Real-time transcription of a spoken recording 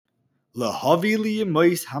Lahavi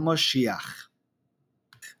liyemais Hamashiach.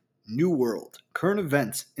 New World. Current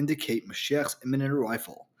events indicate Moshiach's imminent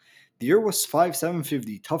arrival. The year was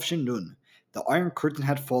 5750 Tufshin Nun. The Iron Curtain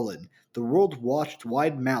had fallen. The world watched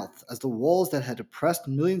wide-mouthed as the walls that had oppressed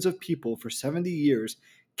millions of people for 70 years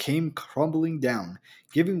came crumbling down,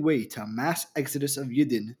 giving way to a mass exodus of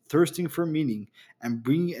Yidden thirsting for meaning and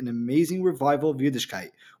bringing an amazing revival of Yiddishkeit,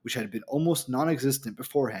 which had been almost non-existent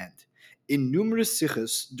beforehand. In numerous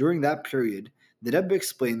sikhs during that period, the Rebbe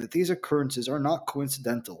explained that these occurrences are not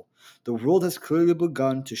coincidental. The world has clearly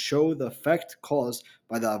begun to show the effect caused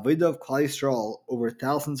by the Avodah of Klal Yisrael over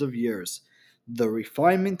thousands of years. The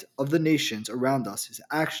refinement of the nations around us is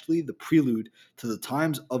actually the prelude to the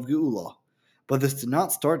times of Geula. But this did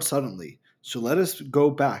not start suddenly, so let us go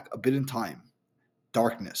back a bit in time.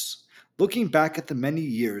 Darkness. Looking back at the many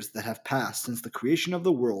years that have passed since the creation of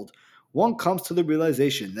the world, one comes to the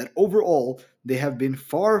realization that overall they have been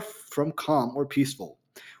far from calm or peaceful.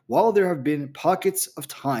 While there have been pockets of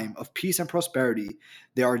time of peace and prosperity,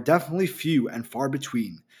 they are definitely few and far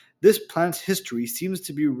between. This planet's history seems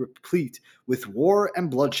to be replete with war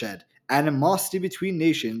and bloodshed, animosity between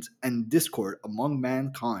nations, and discord among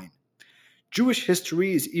mankind. Jewish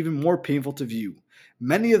history is even more painful to view.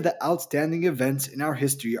 Many of the outstanding events in our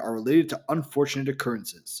history are related to unfortunate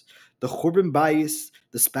occurrences. The Churban Bayis,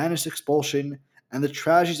 the Spanish expulsion, and the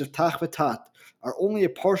tragedies of Tach V'Tat are only a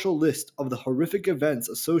partial list of the horrific events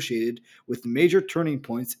associated with major turning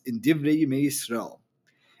points in Divrei Yimei Yisrael.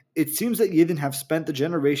 It seems that Yidden have spent the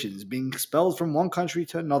generations being expelled from one country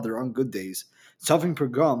to another on good days, suffering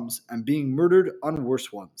pogroms, and being murdered on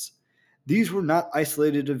worse ones. These were not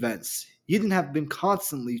isolated events. Yidden have been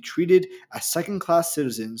constantly treated as second-class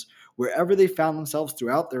citizens wherever they found themselves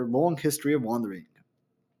throughout their long history of wandering.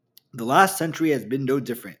 The last century has been no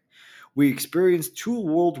different. We experienced two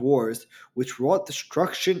world wars which wrought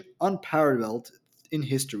destruction unparalleled in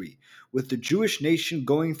history, with the Jewish nation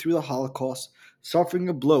going through the Holocaust, suffering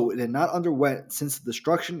a blow it had not underwent since the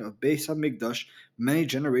destruction of Beis Hamikdash many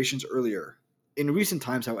generations earlier. In recent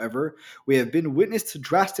times, however, we have been witness to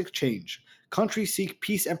drastic change. Countries seek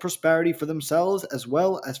peace and prosperity for themselves as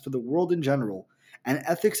well as for the world in general, and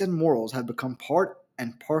ethics and morals have become part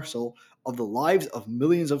and parcel of the lives of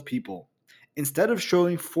millions of people. Instead of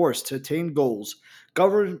showing force to attain goals,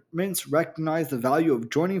 governments recognize the value of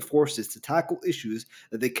joining forces to tackle issues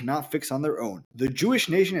that they cannot fix on their own. The Jewish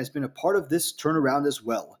nation has been a part of this turnaround as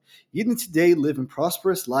well. Yidden today live in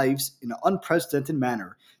prosperous lives in an unprecedented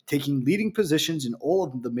manner, taking leading positions in all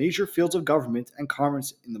of the major fields of government and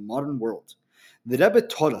commerce in the modern world. The Rebbe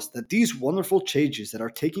taught us that these wonderful changes that are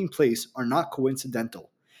taking place are not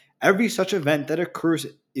coincidental. Every such event that occurs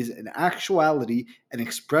is in actuality an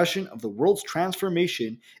expression of the world's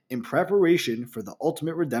transformation in preparation for the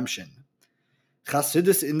ultimate redemption.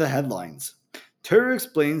 Chassidus in the headlines. Torah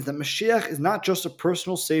explains that Mashiach is not just a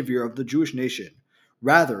personal savior of the Jewish nation.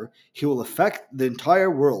 Rather, he will affect the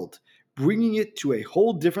entire world, bringing it to a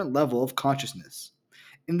whole different level of consciousness.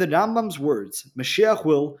 In the Rambam's words, Mashiach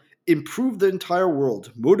will improve the entire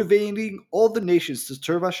world, motivating all the nations to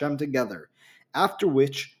serve Hashem together, after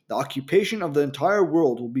which the occupation of the entire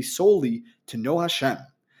world will be solely to know Hashem.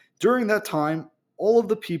 During that time, all of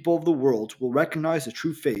the people of the world will recognize the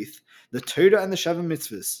true faith, the Torah and the Sheva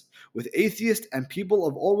Mitzvahs, with atheists and people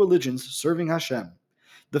of all religions serving Hashem.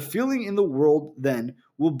 The feeling in the world then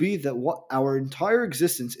will be that what our entire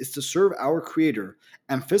existence is to serve our Creator,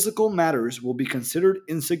 and physical matters will be considered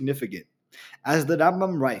insignificant. As the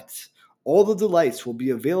Rambam writes, all the delights will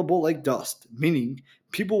be available like dust, meaning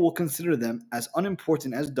people will consider them as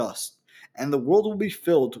unimportant as dust, and the world will be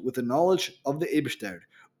filled with the knowledge of the Eibishter.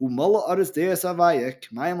 Umala aris deas avayek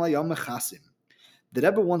mayim layam mechasim. The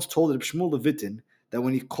Rebbe once told Reb Shmuel Levitin that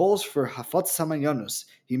when he calls for Hafatz Hamanyanus,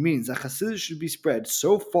 he means that Chassidus should be spread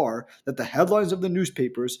so far that the headlines of the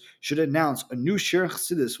newspapers should announce a new Shir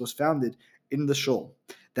Chassidus was founded in the shul,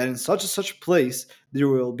 that in such and such place there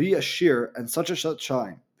will be a shir and such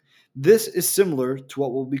time. This is similar to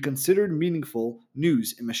what will be considered meaningful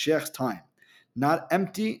news in Mashiach's time, not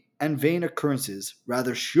empty and vain occurrences,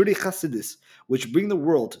 rather Shuri Chassidus, which bring the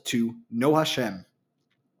world to know Hashem.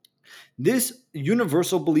 This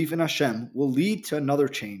universal belief in Hashem will lead to another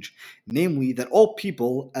change, namely that all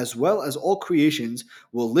people, as well as all creations,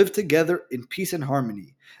 will live together in peace and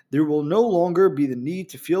harmony. There will no longer be the need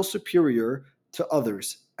to feel superior to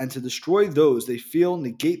others and to destroy those they feel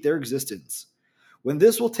negate their existence. When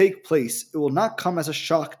this will take place, it will not come as a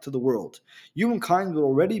shock to the world. Humankind will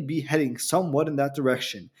already be heading somewhat in that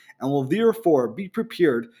direction, and will therefore be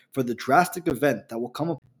prepared for the drastic event that will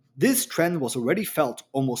come. This trend was already felt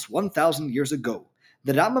almost 1,000 years ago.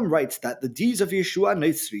 The Rambam writes that the deeds of Yeshua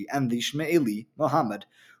Nitzri and the Ishmaeli, Muhammad,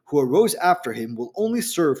 who arose after him, will only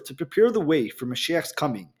serve to prepare the way for Mashiach's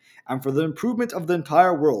coming and for the improvement of the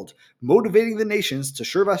entire world, motivating the nations to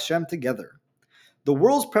serve Hashem together. The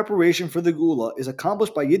world's preparation for the Geula is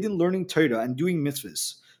accomplished by Yidden learning Torah and doing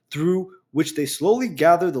mitzvahs, through which they slowly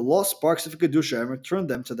gather the lost sparks of Kedusha and return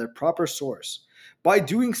them to their proper source. By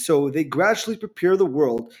doing so, they gradually prepare the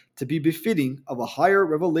world to be befitting of a higher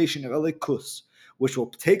revelation of Elikus, which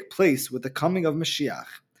will take place with the coming of Mashiach.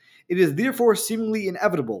 It is therefore seemingly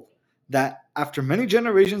inevitable that, after many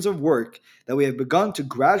generations of work, that we have begun to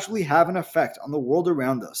gradually have an effect on the world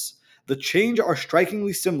around us. The change are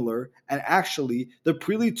strikingly similar, and actually the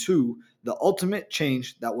prelude to the ultimate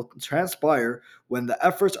change that will transpire when the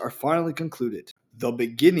efforts are finally concluded. The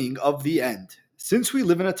beginning of the end. Since we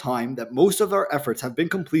live in a time that most of our efforts have been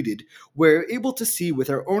completed, we're able to see with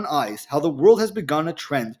our own eyes how the world has begun a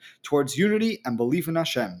trend towards unity and belief in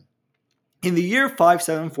Hashem. In the year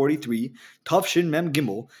 5743, Tavshin Mem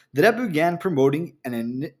Gimel, the Rebbe began promoting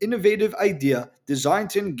an innovative idea designed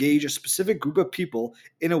to engage a specific group of people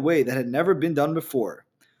in a way that had never been done before.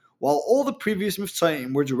 While all the previous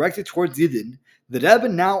Mifsaim were directed towards Yidden, the Rebbe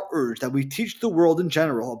now urged that we teach the world in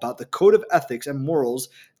general about the code of ethics and morals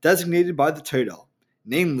designated by the Torah,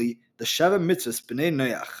 namely the Sheva Mitzvahs B'nai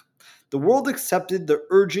Noach. The world accepted the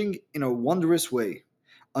urging in a wondrous way.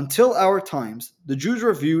 Until our times, the Jews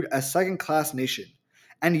were viewed as second-class nation,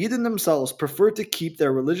 and Yidden themselves preferred to keep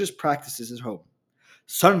their religious practices at home.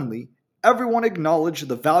 Suddenly, everyone acknowledged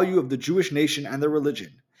the value of the Jewish nation and their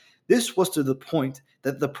religion. This was to the point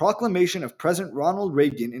that the proclamation of President Ronald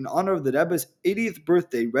Reagan in honor of the Rebbe's 80th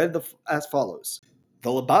birthday read as follows. The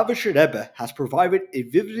Lubavitcher Rebbe has provided a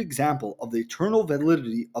vivid example of the eternal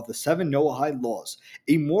validity of the 7 Noahide laws,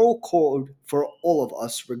 a moral code for all of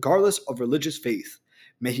us regardless of religious faith.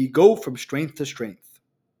 May he go from strength to strength.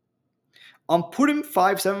 On Purim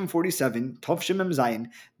 5747, Tov Shem Mem Zayin,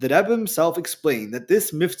 the Rebbe himself explained that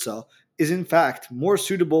this mitzvah is in fact more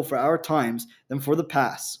suitable for our times than for the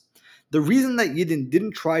past. The reason that Yidden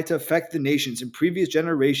didn't try to affect the nations in previous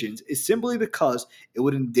generations is simply because it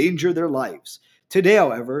would endanger their lives. Today,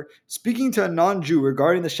 however, speaking to a non-Jew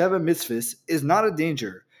regarding the Sheva Mitzvahs is not a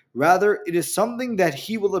danger. Rather, it is something that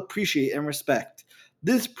he will appreciate and respect.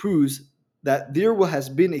 This proves that there has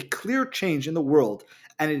been a clear change in the world,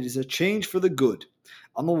 and it is a change for the good.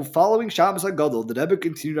 On the following Shabbos HaGadol, the Rebbe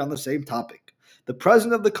continued on the same topic. The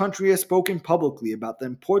president of the country has spoken publicly about the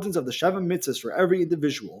importance of the Sheva Mitzvahs for every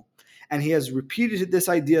individual, and he has repeated this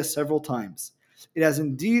idea several times. It has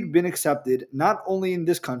indeed been accepted not only in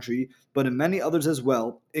this country, but in many others as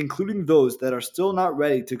well, including those that are still not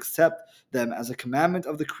ready to accept them as a commandment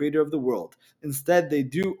of the Creator of the world. Instead, they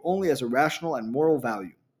do only as a rational and moral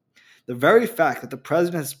value. The very fact that the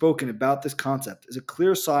president has spoken about this concept is a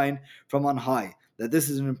clear sign from on high that this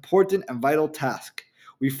is an important and vital task.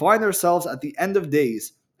 We find ourselves at the end of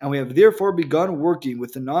days, and we have therefore begun working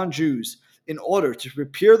with the non-Jews in order to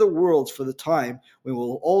prepare the world for the time when we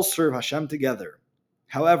will all serve Hashem together.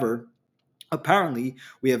 However, apparently,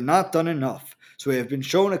 we have not done enough, so we have been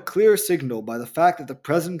shown a clear signal by the fact that the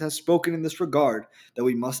President has spoken in this regard that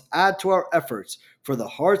we must add to our efforts, for the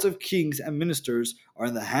hearts of kings and ministers are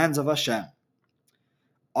in the hands of Hashem.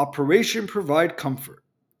 Operation Provide Comfort.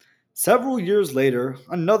 Several years later,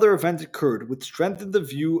 another event occurred which strengthened the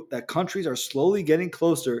view that countries are slowly getting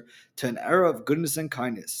closer to an era of goodness and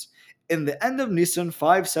kindness. In the end of Nisan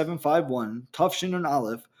 5751, Tafshin and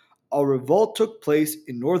Aleph, a revolt took place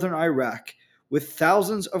in northern Iraq, with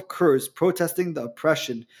thousands of Kurds protesting the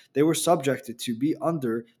oppression they were subjected to be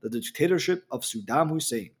under the dictatorship of Saddam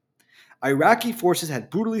Hussein. Iraqi forces had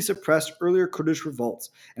brutally suppressed earlier Kurdish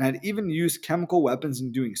revolts and had even used chemical weapons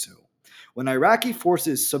in doing so. When Iraqi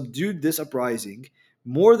forces subdued this uprising,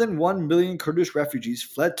 more than 1 million Kurdish refugees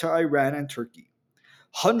fled to Iran and Turkey.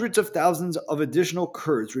 Hundreds of thousands of additional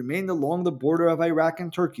Kurds remained along the border of Iraq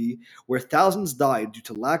and Turkey, where thousands died due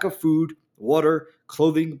to lack of food, water,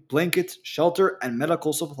 clothing, blankets, shelter, and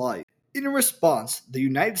medical supplies. In response, the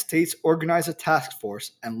United States organized a task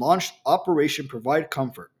force and launched Operation Provide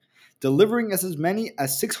Comfort, delivering as many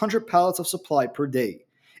as 600 pallets of supply per day.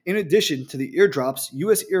 In addition to the airdrops,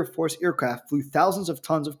 U.S. Air Force aircraft flew thousands of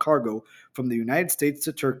tons of cargo from the United States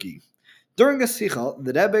to Turkey. During a sikha,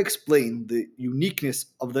 the Rebbe explained the uniqueness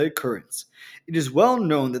of the occurrence. It is well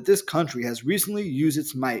known that this country has recently used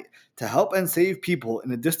its might to help and save people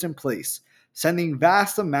in a distant place, sending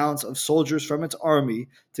vast amounts of soldiers from its army,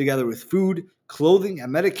 together with food, clothing,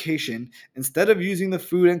 and medication. Instead of using the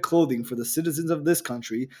food and clothing for the citizens of this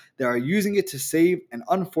country, they are using it to save an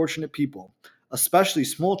unfortunate people, especially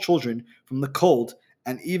small children, from the cold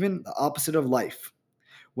and even the opposite of life.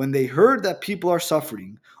 When they heard that people are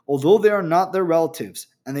suffering, although they are not their relatives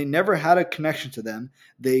and they never had a connection to them,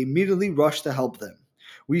 they immediately rushed to help them.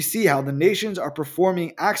 We see how the nations are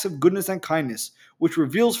performing acts of goodness and kindness, which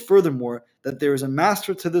reveals furthermore that there is a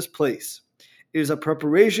master to this place. It is a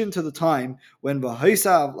preparation to the time when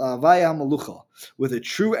V'haisa Avaya Malucha, with a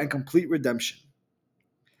true and complete redemption.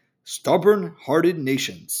 Stubborn-hearted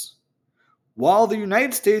nations. While the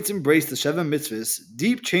United States embraced the Sheva Mitzvahs,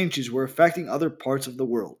 deep changes were affecting other parts of the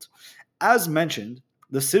world. As mentioned,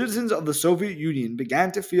 the citizens of the Soviet Union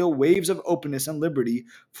began to feel waves of openness and liberty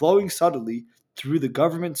flowing subtly through the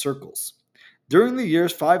government circles. During the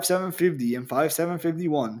years 5750 and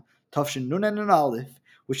 5751, Tafshin Nun and Nun Aleph,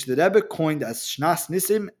 which the Rebbe coined as Shnas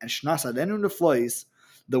Nisim and Shnas Adenu Neflois,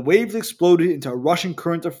 the waves exploded into a rushing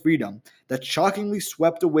current of freedom that shockingly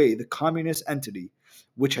swept away the communist entity,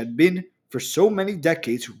 which had been, for so many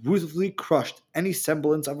decades, ruthlessly crushed any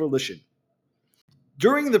semblance of religion.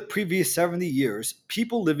 During the previous 70 years,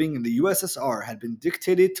 people living in the USSR had been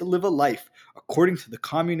dictated to live a life according to the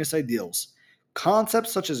communist ideals.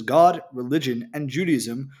 Concepts such as God, religion, and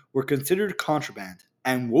Judaism were considered contraband,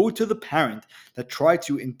 and woe to the parent that tried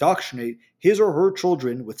to indoctrinate his or her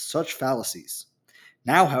children with such fallacies.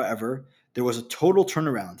 Now, however, there was a total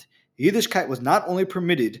turnaround. Yiddishkeit was not only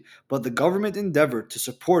permitted, but the government endeavored to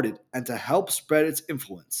support it and to help spread its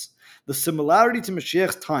influence. The similarity to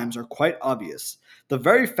Mashiach's times are quite obvious. The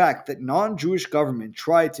very fact that non-Jewish government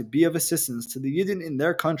tried to be of assistance to the Yidden in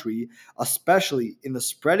their country, especially in the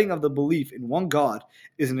spreading of the belief in one God,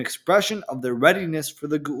 is an expression of their readiness for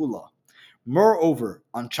the Geula. Moreover,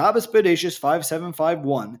 on Shabbos Bereshis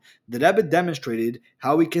 5751, the Rebbe demonstrated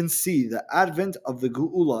how we can see the advent of the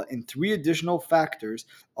Geula in three additional factors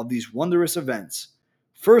of these wondrous events.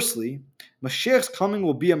 Firstly, Mashiach's coming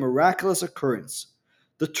will be a miraculous occurrence.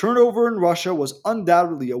 The turnover in Russia was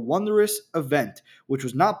undoubtedly a wondrous event which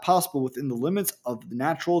was not possible within the limits of the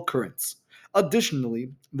natural occurrence.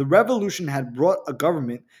 Additionally, the revolution had brought a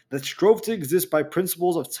government that strove to exist by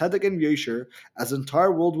principles of tzedek and yosher, as the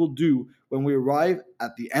entire world will do when we arrive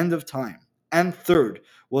at the end of time. And third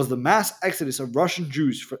was the mass exodus of Russian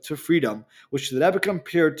Jews to freedom, which the Rebbe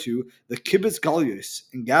compared to the kibbutz galuyos,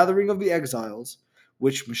 in gathering of the exiles,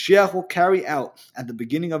 which Mashiach will carry out at the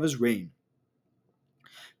beginning of his reign.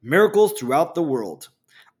 Miracles throughout the world.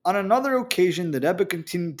 On another occasion, the Rebbe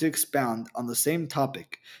continued to expound on the same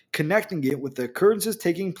topic, connecting it with the occurrences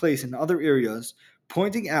taking place in other areas,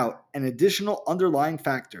 pointing out an additional underlying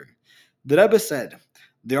factor. The Rebbe said,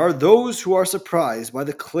 "There are those who are surprised by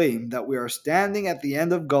the claim that we are standing at the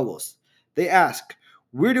end of Golos. They ask,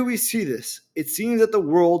 where do we see this? It seems that the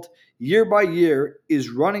world, year by year, is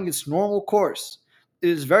running its normal course. It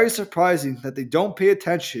is very surprising that they don't pay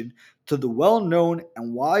attention to the well-known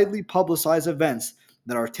and widely publicized events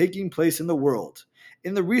that are taking place in the world.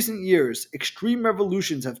 In the recent years, extreme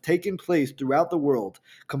revolutions have taken place throughout the world,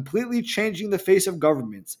 completely changing the face of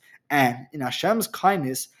governments, and in Hashem's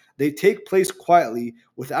kindness, they take place quietly,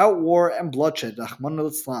 without war and bloodshed, Rahman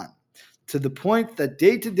al-Islam, to the point that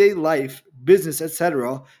day-to-day life, business,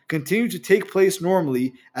 etc. continue to take place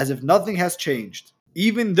normally as if nothing has changed,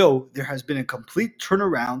 even though there has been a complete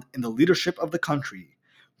turnaround in the leadership of the country.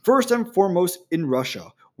 First and foremost in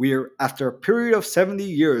Russia, where, after a period of 70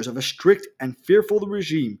 years of a strict and fearful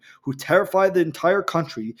regime who terrified the entire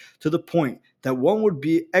country to the point that one would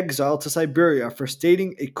be exiled to Siberia for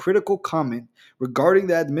stating a critical comment regarding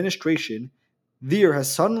the administration, there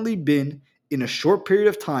has suddenly been, in a short period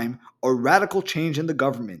of time, a radical change in the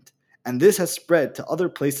government, and this has spread to other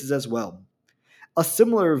places as well. A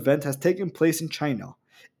similar event has taken place in China.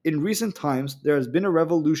 In recent times, there has been a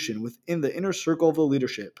revolution within the inner circle of the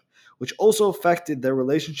leadership, which also affected their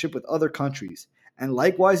relationship with other countries, and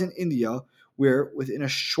likewise in India, where within a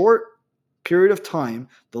short period of time,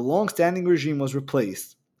 the long-standing regime was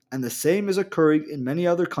replaced, and the same is occurring in many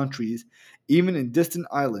other countries, even in distant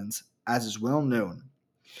islands, as is well known.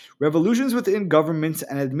 Revolutions within governments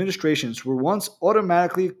and administrations were once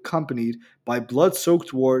automatically accompanied by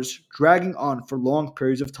blood-soaked wars dragging on for long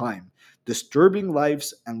periods of time, disturbing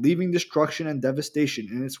lives and leaving destruction and devastation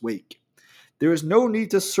in its wake. There is no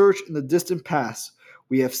need to search in the distant past.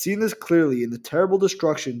 We have seen this clearly in the terrible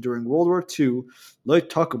destruction during World War II, Lo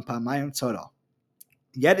Takum Pamayim Tzara.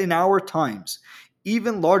 Yet in our times,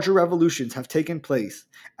 even larger revolutions have taken place,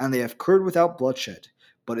 and they have occurred without bloodshed,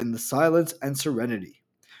 but in the silence and serenity.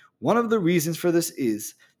 One of the reasons for this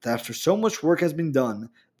is that after so much work has been done,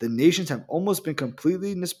 the nations have almost been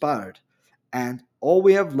completely nispared, and all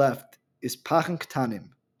we have left is pachin ktanim,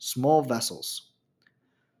 small vessels.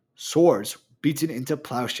 Swords beaten into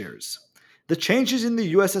plowshares. The changes in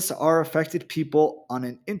the USSR affected people on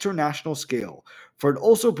an international scale. for it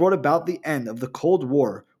also brought about the end of the Cold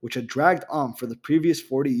War, which had dragged on for the previous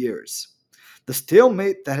 40 years. The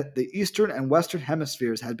stalemate that the Eastern and Western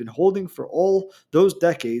hemispheres had been holding for all those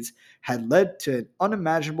decades had led to an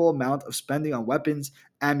unimaginable amount of spending on weapons,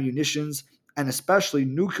 ammunition, and especially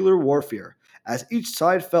nuclear warfare, as each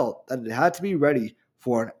side felt that it had to be ready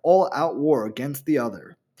for an all-out war against the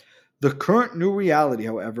other. The current new reality,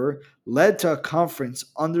 however, led to a conference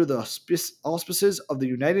under the auspices of the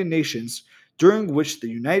United Nations, during which the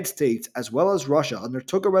United States, as well as Russia,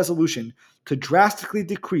 undertook a resolution to drastically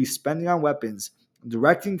decrease spending on weapons,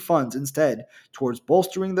 directing funds instead towards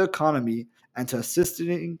bolstering the economy and to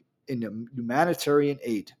assisting in humanitarian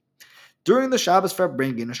aid. During the Shabbos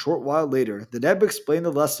Farbrengen, a short while later, the Rebbe explained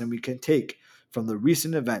the lesson we can take from the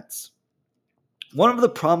recent events. One of the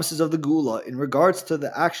promises of the Gula in regards to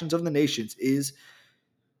the actions of the nations is,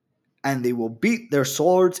 and they will beat their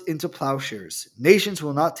swords into plowshares. Nations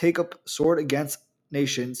will not take up sword against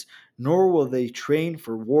nations, nor will they train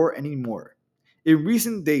for war anymore. In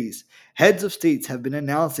recent days, heads of states have been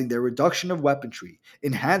announcing their reduction of weaponry,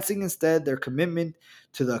 enhancing instead their commitment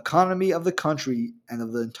to the economy of the country and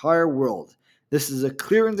of the entire world. This is a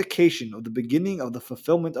clear indication of the beginning of the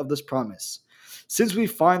fulfillment of this promise. Since we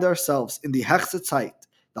find ourselves in the Hechzetzeit,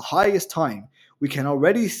 the highest time, we can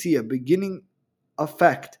already see a beginning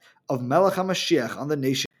effect of Melech HaMashiach on the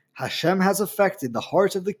nation. Hashem has affected the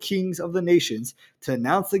hearts of the kings of the nations to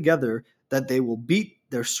announce together that they will beat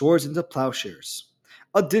their swords into plowshares.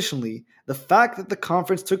 Additionally, the fact that the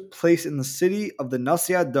conference took place in the city of the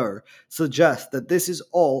Nasi Adar suggests that this is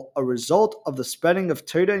all a result of the spreading of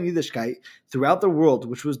Torah and Yiddishkeit throughout the world,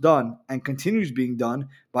 which was done and continues being done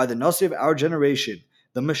by the Nasi of our generation,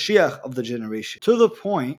 the Mashiach of the generation, to the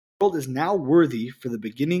point the world is now worthy for the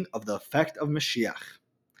beginning of the effect of Mashiach.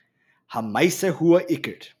 Hamaise hua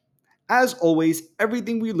ikert. As always,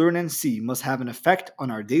 everything we learn and see must have an effect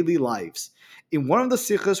on our daily lives. In one of the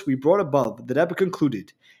sikhs we brought above, the Rebbe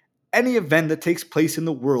concluded, any event that takes place in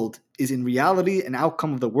the world is in reality an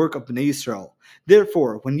outcome of the work of Bnei Yisrael.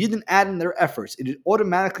 Therefore, when Yidden add in their efforts, it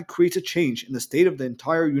automatically creates a change in the state of the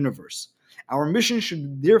entire universe. Our mission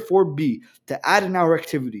should therefore be to add in our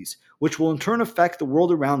activities, which will in turn affect the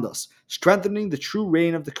world around us, strengthening the true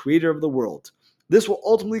reign of the Creator of the world. This will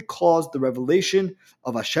ultimately cause the revelation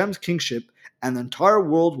of Hashem's kingship, and the entire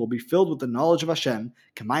world will be filled with the knowledge of Hashem.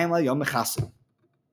 K'mayim la'yom mechasim.